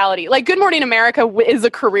of virality, like Good Morning America is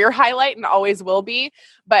a career highlight and always will be.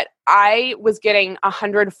 But I was getting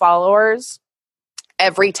 100 followers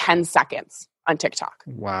every 10 seconds on TikTok.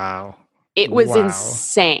 Wow. It was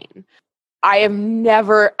insane. I have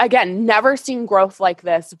never seen growth like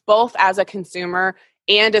this, both as a consumer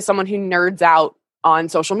and as someone who nerds out on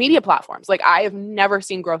social media platforms. Like I have never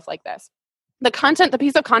seen growth like this. The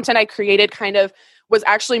piece of content I created kind of was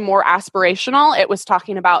actually more aspirational. It was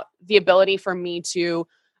talking about the ability for me to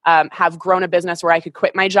have grown a business where I could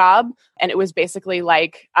quit my job. And it was basically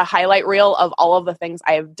like a highlight reel of all of the things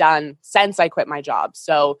I have done since I quit my job.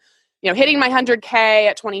 So, hitting my 100K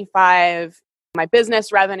at 25, my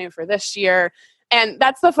business revenue for this year. And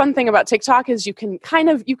that's the fun thing about TikTok is you can kind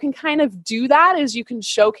of do that, is you can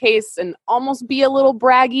showcase and almost be a little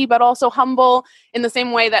braggy, but also humble in the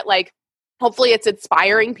same way that like, hopefully it's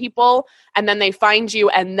inspiring people and then they find you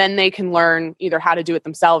and then they can learn either how to do it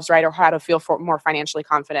themselves, right? Or how to feel more financially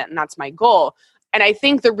confident. And that's my goal. And I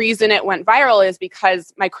think the reason it went viral is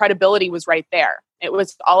because my credibility was right there. It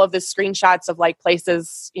was all of the screenshots of like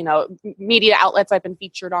places, media outlets I've been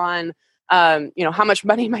featured on, how much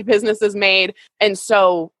money my business has made. And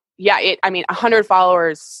so, 100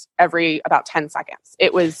 followers every about 10 seconds.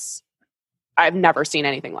 I've never seen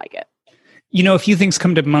anything like it. A few things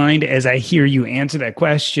come to mind as I hear you answer that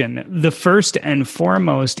question. The first and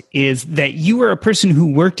foremost is that you were a person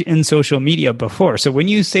who worked in social media before. So when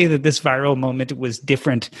you say that this viral moment was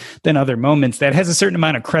different than other moments, that has a certain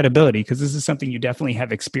amount of credibility because this is something you definitely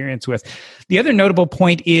have experience with. The other notable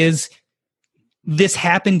point is this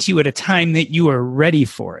happened to you at a time that you were ready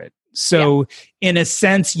for it. So in a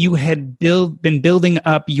sense, you had been building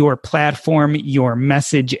up your platform, your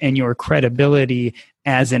message, and your credibility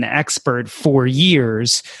as an expert for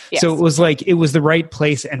years. Yes. So it was like it was the right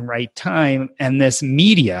place and right time. And this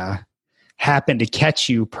media happened to catch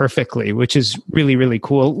you perfectly, which is really, really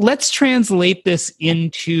cool. Let's translate this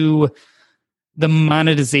into the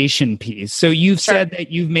monetization piece. So you've said that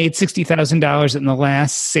you've made $60,000 in the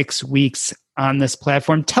last 6 weeks on this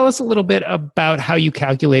platform. Tell us a little bit about how you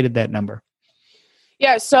calculated that number.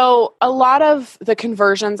 Yeah, so a lot of the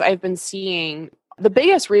conversions I've been seeing, the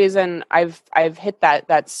biggest reason I've hit that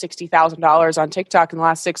 $60,000 on TikTok in the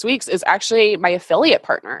last 6 weeks is actually my affiliate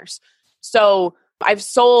partners. So I've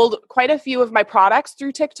sold quite a few of my products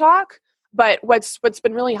through TikTok. But what's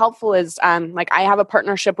been really helpful is I have a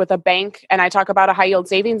partnership with a bank and I talk about a high yield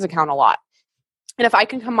savings account a lot. And if I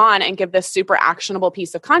can come on and give this super actionable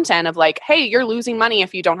piece of content of like, hey, you're losing money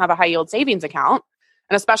if you don't have a high yield savings account.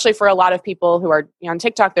 And especially for a lot of people who are on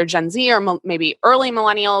TikTok, they're Gen Z or maybe early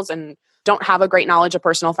millennials and don't have a great knowledge of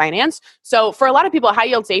personal finance. So for a lot of people, a high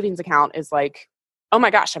yield savings account is like, oh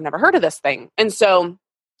my gosh, I've never heard of this thing. And so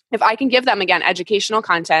if I can give them, again, educational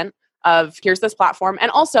content of here's this platform. And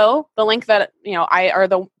also the link that,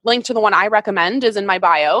 the link to the one I recommend is in my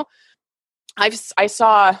bio. I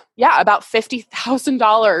saw, about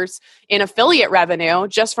 $50,000 in affiliate revenue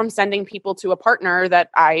just from sending people to a partner that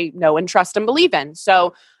I know and trust and believe in.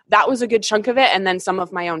 So that was a good chunk of it. And then some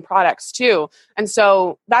of my own products too. And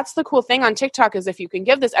so that's the cool thing on TikTok is if you can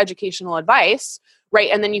give this educational advice, right?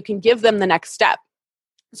 And then you can give them the next step.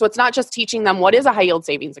 So it's not just teaching them what is a high yield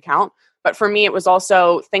savings account, but for me, it was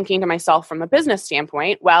also thinking to myself from a business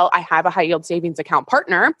standpoint, well, I have a high yield savings account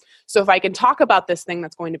partner. So if I can talk about this thing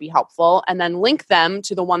that's going to be helpful and then link them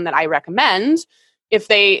to the one that I recommend, if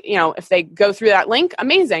they go through that link,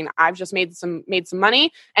 amazing. I've just made some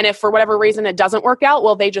money. And if for whatever reason it doesn't work out,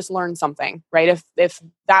 well, they just learned something, right? If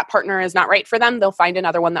that partner is not right for them, they'll find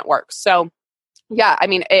another one that works. So yeah,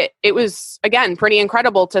 it was, again, pretty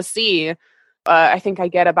incredible to see. I think I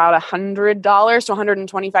get about $100 to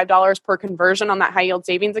 $125 per conversion on that high yield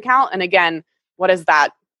savings account. And again, what is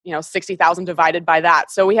that? 60,000 divided by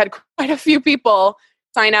that. So we had quite a few people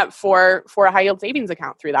sign up for a high yield savings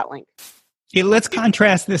account through that link. Yeah, let's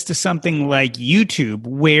contrast this to something like YouTube,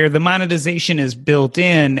 where the monetization is built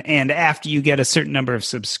in, and after you get a certain number of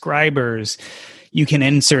subscribers, you can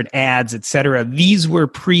insert ads, etc. These were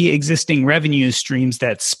pre-existing revenue streams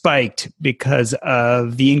that spiked because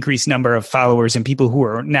of the increased number of followers and people who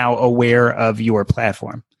are now aware of your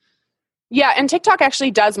platform. Yeah, and TikTok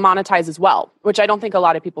actually does monetize as well, which I don't think a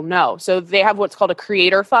lot of people know. So they have what's called a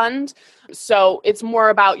creator fund. So it's more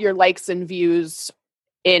about your likes and views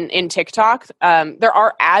in TikTok. There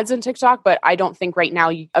are ads in TikTok, but I don't think right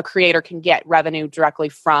now a creator can get revenue directly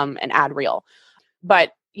from an ad reel.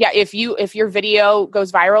 But yeah, if your video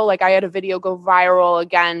goes viral, like I had a video go viral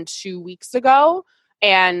again 2 weeks ago,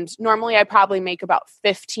 and normally I probably make about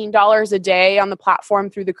 $15 a day on the platform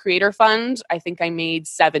through the creator fund. I think I made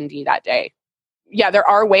 $70 that day. yeah, there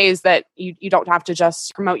are ways that you don't have to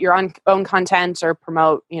just promote your own content or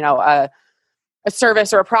promote, a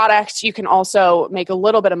service or a product. You can also make a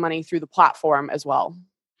little bit of money through the platform as well.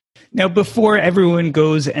 Now, before everyone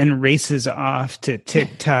goes and races off to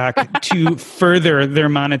TikTok to further their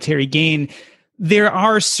monetary gain, there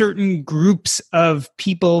are certain groups of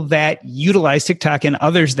people that utilize TikTok and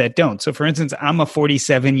others that don't. So for instance, I'm a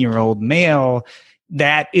 47-year-old male.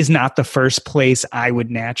 That is not the first place I would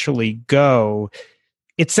naturally go.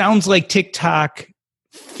 It sounds like TikTok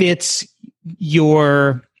fits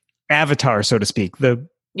your avatar, so to speak, the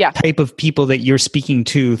type of people that you're speaking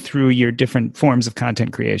to through your different forms of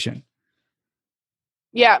content creation.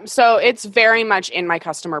 Yeah, so it's very much in my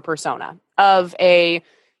customer persona of a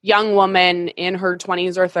young woman in her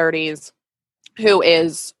 20s or 30s who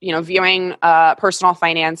is, viewing personal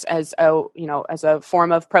finance as a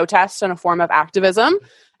form of protest and a form of activism.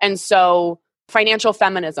 And so financial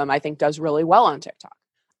feminism, I think, does really well on TikTok.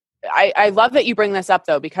 I love that you bring this up,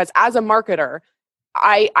 though, because as a marketer,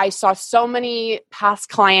 I saw so many past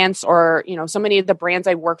clients or, so many of the brands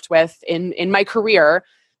I worked with in my career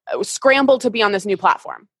scramble to be on this new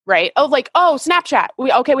platform, right? Snapchat. We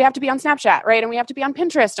have to be on Snapchat, right? And we have to be on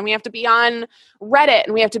Pinterest and we have to be on Reddit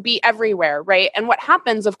and we have to be everywhere, right? And what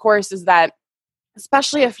happens, of course, is that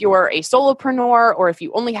especially if you're a solopreneur or if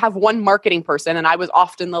you only have one marketing person, and I was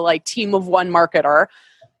often the team of one marketer,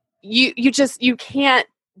 you can't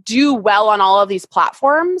do well on all of these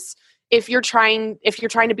platforms if you're trying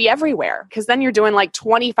to be everywhere, because then you're doing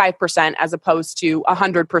 25% as opposed to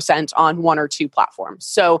 100% on one or two platforms.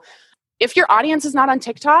 So if your audience is not on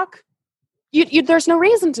TikTok, there's no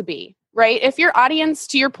reason to be, right? If your audience,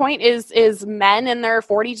 to your point, is men in their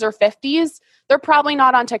 40s or 50s, they're probably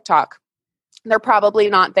not on TikTok. They're probably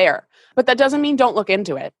not there. But that doesn't mean don't look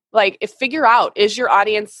into it. Figure out, is your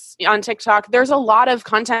audience on TikTok? There's a lot of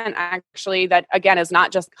content actually that, again, is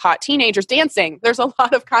not just hot teenagers dancing. There's a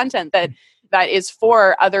lot of content that is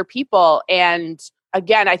for other people. And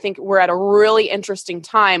again, I think we're at a really interesting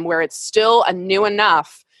time where it's still new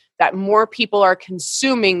enough that more people are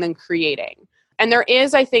consuming than creating. And there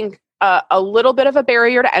is, I think, a little bit of a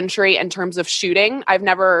barrier to entry in terms of shooting. I've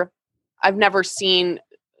never seen.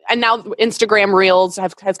 And now Instagram Reels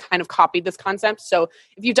has kind of copied this concept. So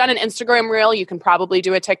if you've done an Instagram Reel, you can probably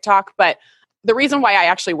do a TikTok. But the reason why I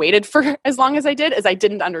actually waited for as long as I did is I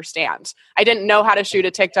didn't understand. I didn't know how to shoot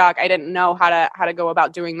a TikTok. I didn't know how to go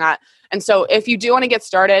about doing that. And so if you do want to get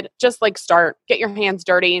started, just start, get your hands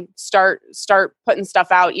dirty, start putting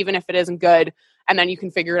stuff out, even if it isn't good, and then you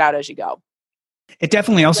can figure it out as you go. It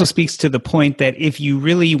definitely also speaks to the point that if you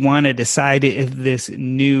really want to decide if this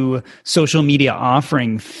new social media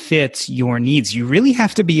offering fits your needs, you really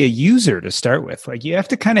have to be a user to start with. You have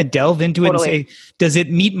to kind of delve into it and say, does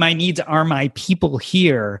it meet my needs? Are my people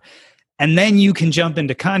here? And then you can jump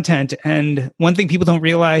into content. And one thing people don't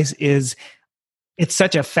realize is it's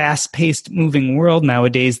such a fast-paced moving world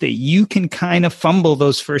nowadays that you can kind of fumble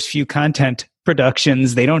those first few content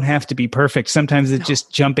productions. They don't have to be perfect. Sometimes it's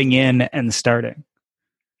just jumping in and starting.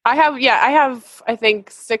 I have, I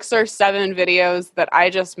think 6 or 7 videos that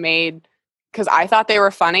I just made because I thought they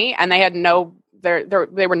were funny and they had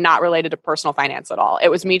they were not related to personal finance at all. It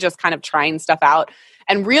was me just kind of trying stuff out.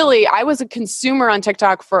 And really, I was a consumer on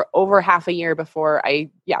TikTok for over half a year before I,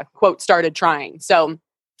 quote, started trying. So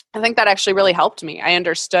I think that actually really helped me.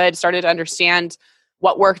 I started to understand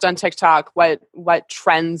what worked on TikTok, what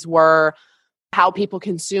trends were, how people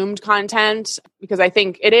consumed content, because I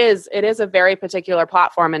think it is a very particular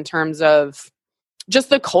platform in terms of just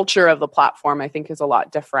the culture of the platform, I think is a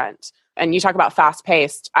lot different. And you talk about fast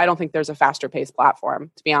paced. I don't think there's a faster paced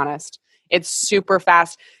platform, to be honest. It's super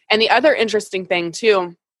fast. And the other interesting thing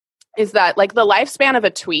too, is that the lifespan of a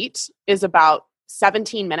tweet is about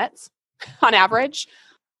 17 minutes on average.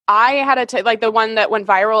 I had the one that went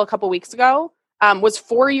viral a couple weeks ago, was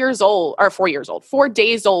 4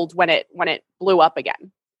 days old when it blew up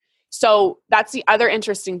again. So that's the other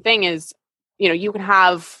interesting thing is, you can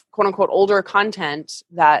have quote unquote older content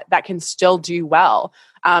that can still do well,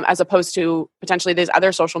 as opposed to potentially these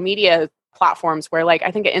other social media platforms where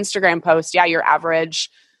I think an Instagram post, the average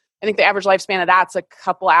lifespan of that's a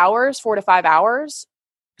couple hours, 4 to 5 hours.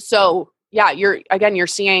 So you're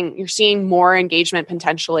seeing more engagement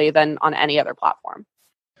potentially than on any other platform.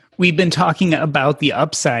 We've been talking about the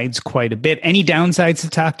upsides quite a bit. Any downsides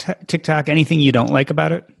to TikTok? Anything you don't like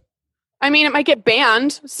about it? I mean, it might get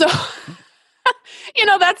banned. So,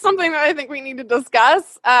 that's something that I think we need to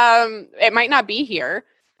discuss. It might not be here.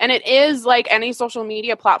 And it is like any social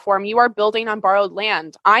media platform. You are building on borrowed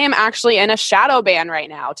land. I am actually in a shadow ban right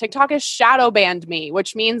now. TikTok has shadow banned me,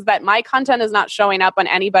 which means that my content is not showing up on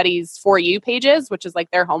anybody's For You pages, which is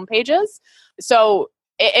like their home pages. So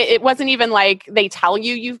it wasn't even like they tell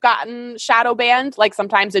you you've gotten shadow banned. Like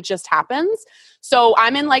sometimes it just happens. So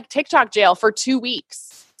I'm in like TikTok jail for 2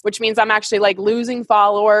 weeks, which means I'm actually like losing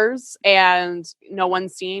followers and no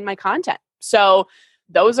one's seeing my content. So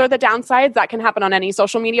those are the downsides that can happen on any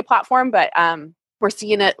social media platform. But we're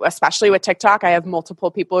seeing it, especially with TikTok. I have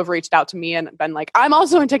multiple people who have reached out to me and been like, I'm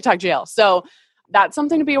also in TikTok jail. So that's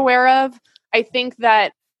something to be aware of. I think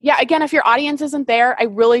that, yeah, again, if your audience isn't there, I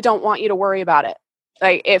really don't want you to worry about it.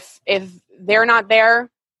 Like if they're not there,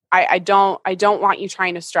 I don't want you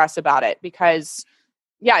trying to stress about it, because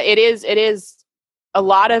yeah, it is a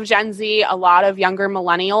lot of Gen Z, a lot of younger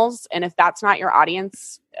millennials. And if that's not your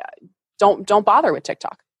audience, don't bother with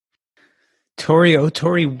TikTok. Tori,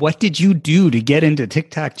 what did you do to get into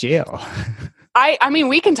TikTok jail? I mean,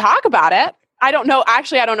 we can talk about it. I don't know.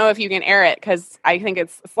 Actually, I don't know if you can air it because I think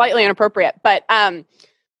it's slightly inappropriate. But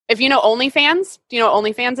if you know OnlyFans, do you know what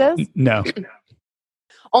OnlyFans is? No.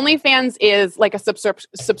 OnlyFans is like a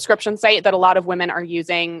subscription site that a lot of women are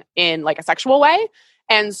using in like a sexual way.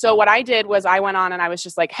 And so what I did was I went on and I was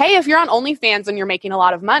just like, hey, if you're on OnlyFans and you're making a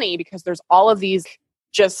lot of money, because there's all of these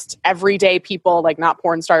just everyday people, like not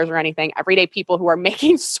porn stars or anything, everyday people who are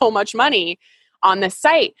making so much money on this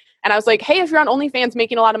site. And I was like, hey, if you're on OnlyFans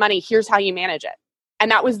making a lot of money, here's how you manage it. And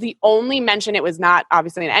that was the only mention. It was not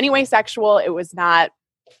obviously in any way sexual. It was not,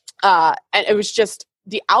 and it was just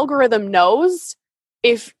the algorithm knows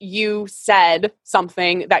if you said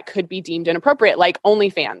something that could be deemed inappropriate, like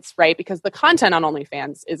OnlyFans, right? Because the content on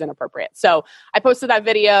OnlyFans is inappropriate. So I posted that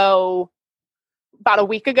video about a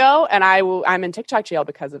week ago, and I'm in TikTok jail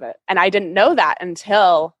because of it. And I didn't know that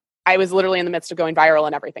until I was literally in the midst of going viral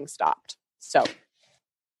and everything stopped. So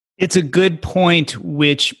it's a good point,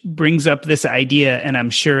 which brings up this idea, and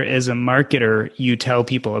I'm sure as a marketer, you tell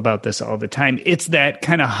people about this all the time. It's that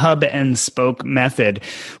kind of hub and spoke method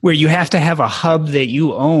where you have to have a hub that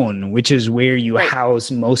you own, which is where you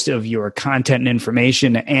house most of your content and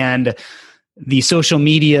information. And the social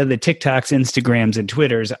media, the TikToks, Instagrams, and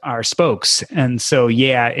Twitters are spokes. And so,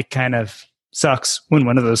 yeah, it kind of sucks when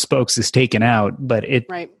one of those spokes is taken out, but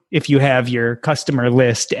if you have your customer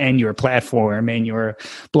list and your platform and your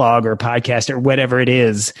blog or podcast or whatever it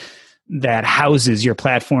is that houses your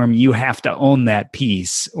platform, you have to own that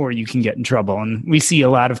piece or you can get in trouble. And we see a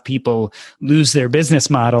lot of people lose their business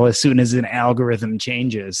model as soon as an algorithm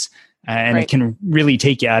changes. And it can really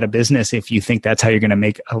take you out of business if you think that's how you're going to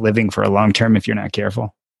make a living for a long term if you're not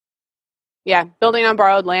careful. Yeah, building on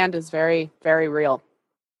borrowed land is very, very real.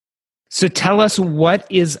 So tell us what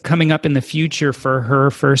is coming up in the future for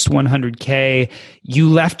Her First 100K. You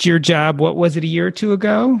left your job, what was it, a year or two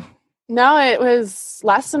ago? No, it was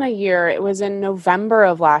less than a year. It was in November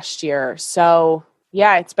of last year. So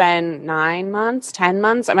yeah, it's been 9 months, 10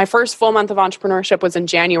 months. And my first full month of entrepreneurship was in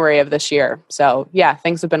January of this year. So yeah,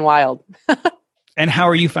 things have been wild. And how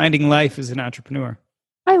are you finding life as an entrepreneur?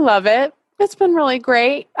 I love it. It's been really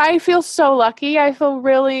great. I feel so lucky. I feel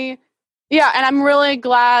really... Yeah, and I'm really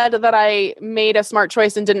glad that I made a smart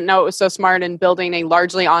choice and didn't know it was so smart in building a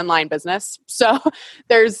largely online business. So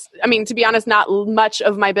to be honest, not much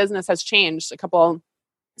of my business has changed. A couple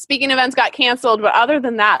speaking events got canceled, but other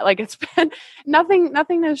than that, like it's been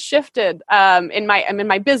nothing has shifted in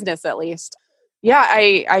my business at least. Yeah,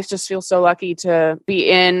 I just feel so lucky to be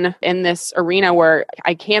in this arena where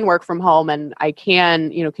I can work from home and I can,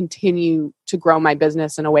 continue to grow my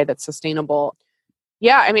business in a way that's sustainable.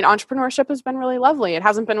 Yeah, entrepreneurship has been really lovely. It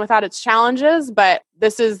hasn't been without its challenges, but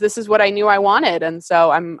this is what I knew I wanted, and so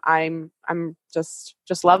I'm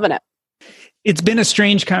just loving it. It's been a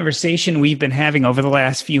strange conversation we've been having over the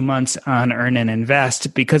last few months on Earn and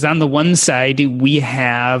Invest, because on the one side, we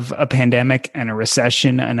have a pandemic and a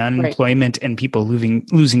recession and unemployment and people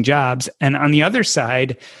losing jobs. And on the other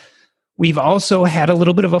side, we've also had a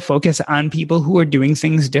little bit of a focus on people who are doing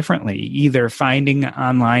things differently, either finding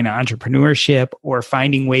online entrepreneurship or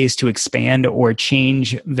finding ways to expand or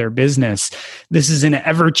change their business. This is an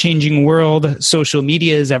ever-changing world. Social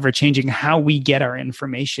media is ever-changing. How we get our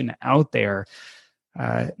information out there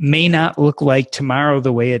may not look like tomorrow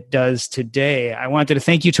the way it does today. I wanted to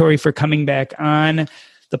thank you, Tori, for coming back on.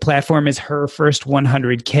 The platform is Her First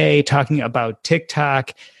 100K, talking about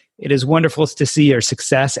TikTok. It is wonderful to see your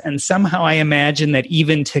success, and somehow I imagine that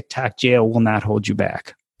even TikTok jail will not hold you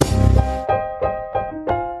back.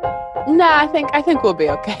 No, I think we'll be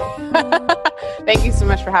okay. Thank you so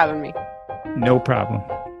much for having me. No problem.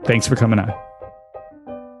 Thanks for coming on.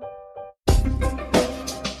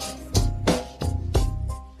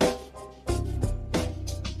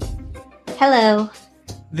 Hello.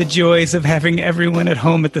 The joys of having everyone at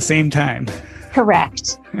home at the same time.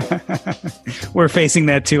 Correct. We're facing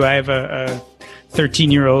that too. I have a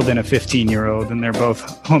 13-year-old and a 15-year-old, and they're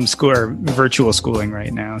both homeschool or virtual schooling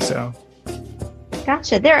right now. So,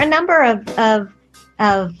 gotcha. There are a number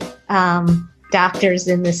of doctors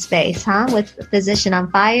in this space, huh? With Physician on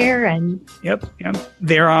Fire and... Yep.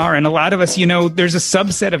 There are. And a lot of us, there's a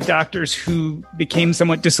subset of doctors who became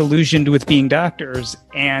somewhat disillusioned with being doctors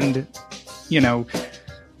and,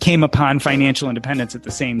 came upon financial independence at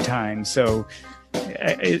the same time. So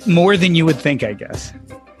more than you would think, I guess.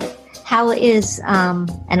 How is,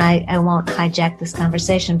 and I won't hijack this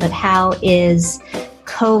conversation, but how is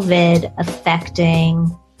COVID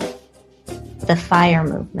affecting the FIRE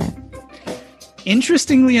movement?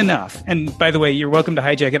 Interestingly enough, and by the way, you're welcome to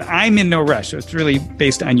hijack it. I'm in no rush, so it's really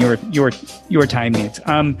based on your time needs.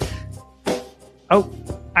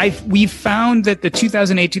 We've found that the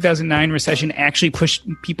 2008-2009 recession actually pushed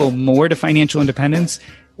people more to financial independence.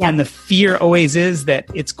 Yeah. And the fear always is that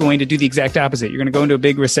it's going to do the exact opposite. You're going to go into a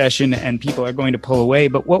big recession and people are going to pull away.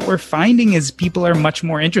 But what we're finding is people are much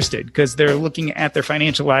more interested because they're looking at their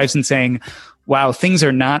financial lives and saying, wow, things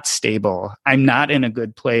are not stable. I'm not in a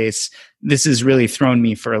good place. This has really thrown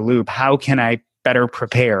me for a loop. How can I better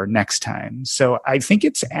prepare next time? So I think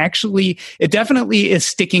it definitely is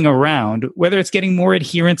sticking around. Whether it's getting more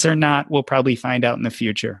adherence or not, we'll probably find out in the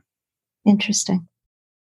future. Interesting.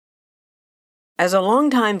 As a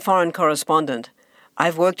longtime foreign correspondent,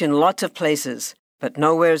 I've worked in lots of places, but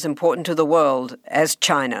nowhere as important to the world as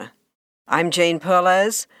China. I'm Jane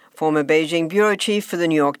Perlez, former Beijing bureau chief for the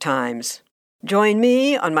New York Times. Join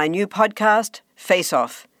me on my new podcast, Face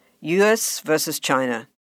Off, U.S. versus China,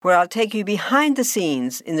 where I'll take you behind the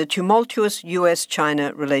scenes in the tumultuous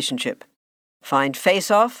U.S.-China relationship. Find Face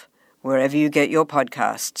Off wherever you get your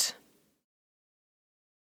podcasts.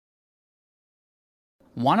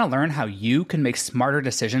 Want to learn how you can make smarter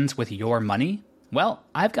decisions with your money? Well,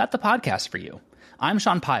 I've got the podcast for you. I'm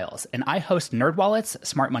Sean Piles, and I host NerdWallet's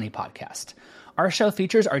Smart Money Podcast. Our show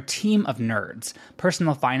features our team of nerds,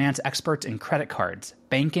 personal finance experts in credit cards,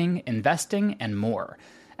 banking, investing, and more.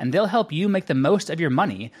 And they'll help you make the most of your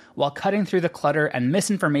money while cutting through the clutter and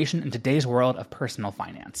misinformation in today's world of personal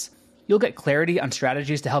finance. You'll get clarity on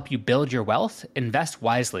strategies to help you build your wealth, invest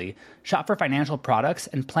wisely, shop for financial products,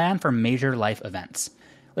 and plan for major life events.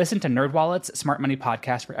 Listen to NerdWallet's Smart Money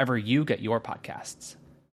Podcast wherever you get your podcasts.